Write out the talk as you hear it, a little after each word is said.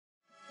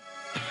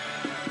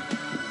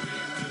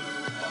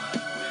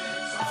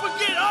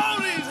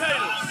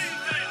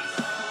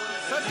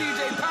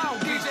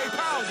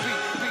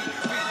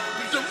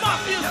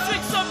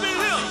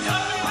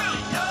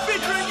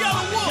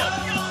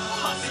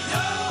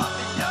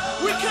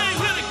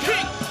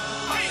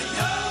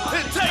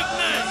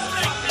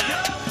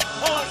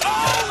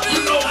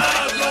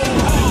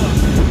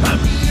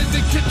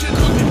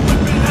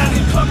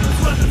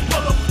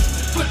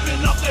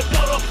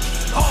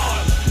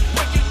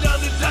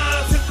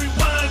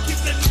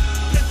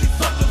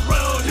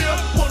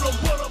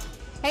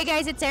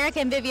guys, it's Eric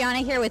and Viviana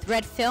here with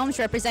Red Films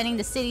representing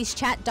the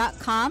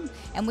citieschat.com,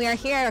 and we are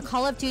here at a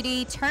Call of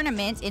Duty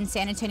tournament in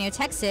San Antonio,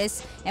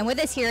 Texas, and with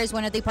us here is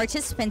one of the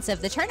participants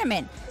of the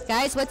tournament.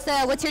 Guys, what's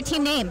your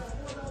team name?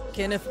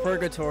 Kenneth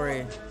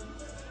Purgatory.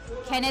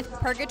 Kenneth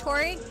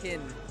Purgatory?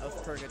 Kin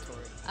of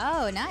Purgatory.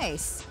 Oh,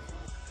 nice.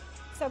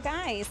 So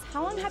guys,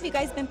 how long have you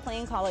guys been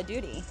playing Call of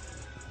Duty?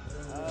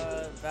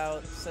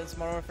 About since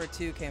Modern Warfare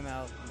 2 came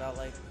out, about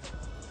like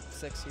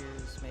 6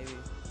 years maybe.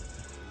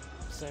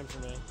 Same for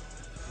me.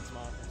 Since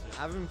Modern Warfare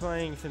 2. I've been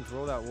playing since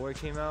World at War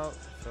came out,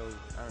 so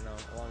I don't know,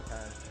 a long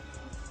time.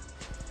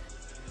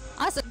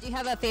 Awesome. Do you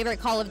have a favorite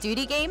Call of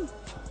Duty game?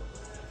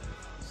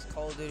 Just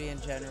Call of Duty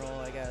in general,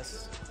 I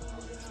guess.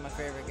 It's my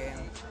favorite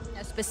game.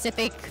 A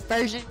specific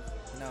version?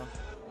 No.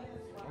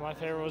 My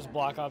favorite was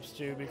Black Ops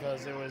 2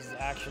 because it was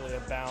actually a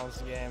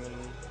balanced game and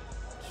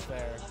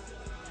fair.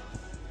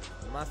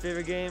 My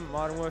favorite game,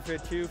 Modern Warfare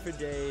 2 for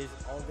days,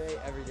 all day,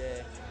 every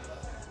day.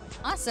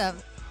 Awesome.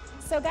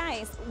 So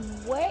guys,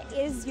 what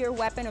is your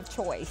weapon of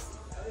choice?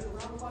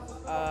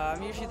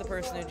 I'm usually the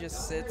person who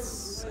just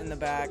sits in the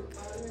back,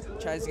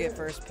 tries to get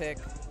first pick.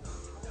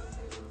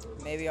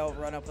 Maybe I'll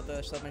run up with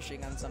a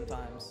submachine gun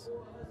sometimes.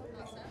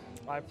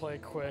 I play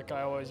quick.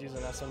 I always use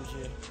an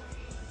SMG.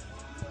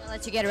 I'll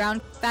let you get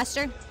around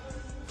faster?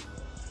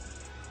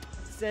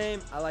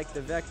 Same, I like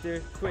the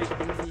Vector, quick,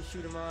 easy,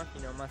 shoot 'em off,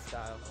 you know, my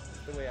style.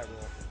 The way I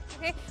roll.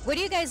 Okay. What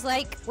do you guys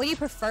like? What do you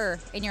prefer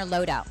in your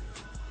loadout?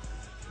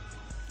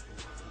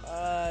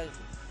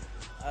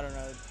 I don't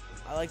know.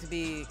 I like to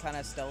be kind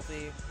of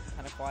stealthy,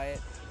 kind of quiet.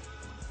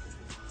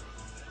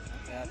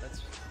 Yeah,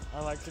 that's.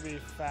 I like to be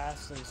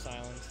fast and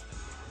silent.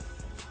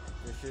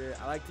 For sure.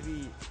 I like to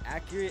be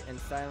accurate and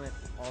silent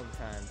all the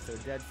time. So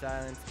dead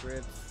silence,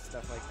 grips,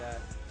 stuff like that.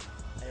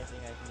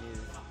 Anything I can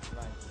use.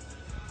 Fine.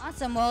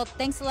 Awesome. Well,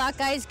 thanks a lot,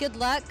 guys. Good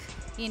luck.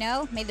 You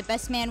know, may the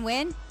best man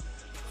win.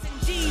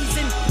 G's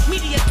and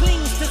media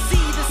clings to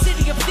see the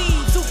city of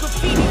thieves who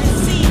graffiti the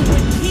scene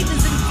with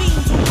heathens and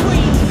fiends who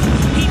bring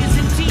heaters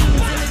and jeans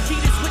and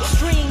Adidas with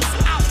strings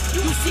out.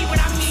 You see what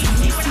I mean?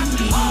 See what I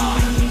mean?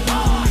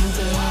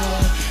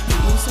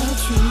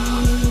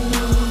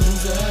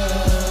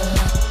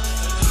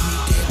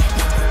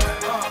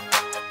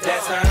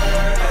 That's her.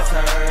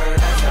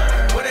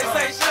 What they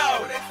say, show?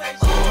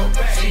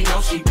 She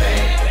know she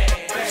bad.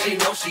 She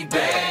know she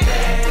bad.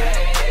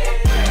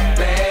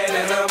 Bad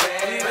as a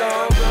man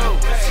gon' go.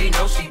 She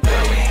know she bad.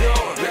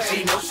 Yeah,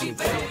 she know she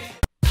bad.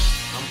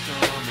 I'm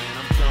coming.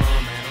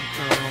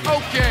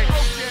 Okay.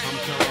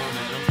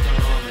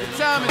 The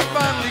time has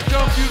finally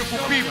come, beautiful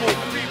people.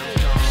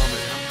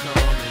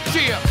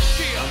 Cheer.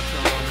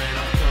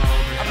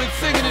 I've been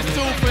singing this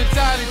tune for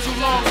entirely too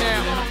long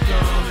now.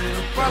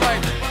 Probably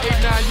like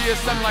 8-9 years,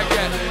 something like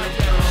that.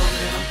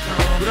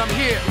 But I'm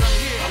here.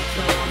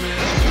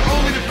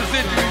 Only to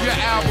present you your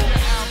album.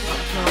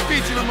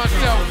 Featuring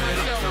myself,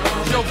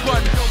 Joe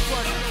Budden.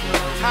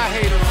 Hi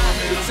haters,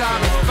 the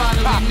time is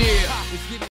finally near.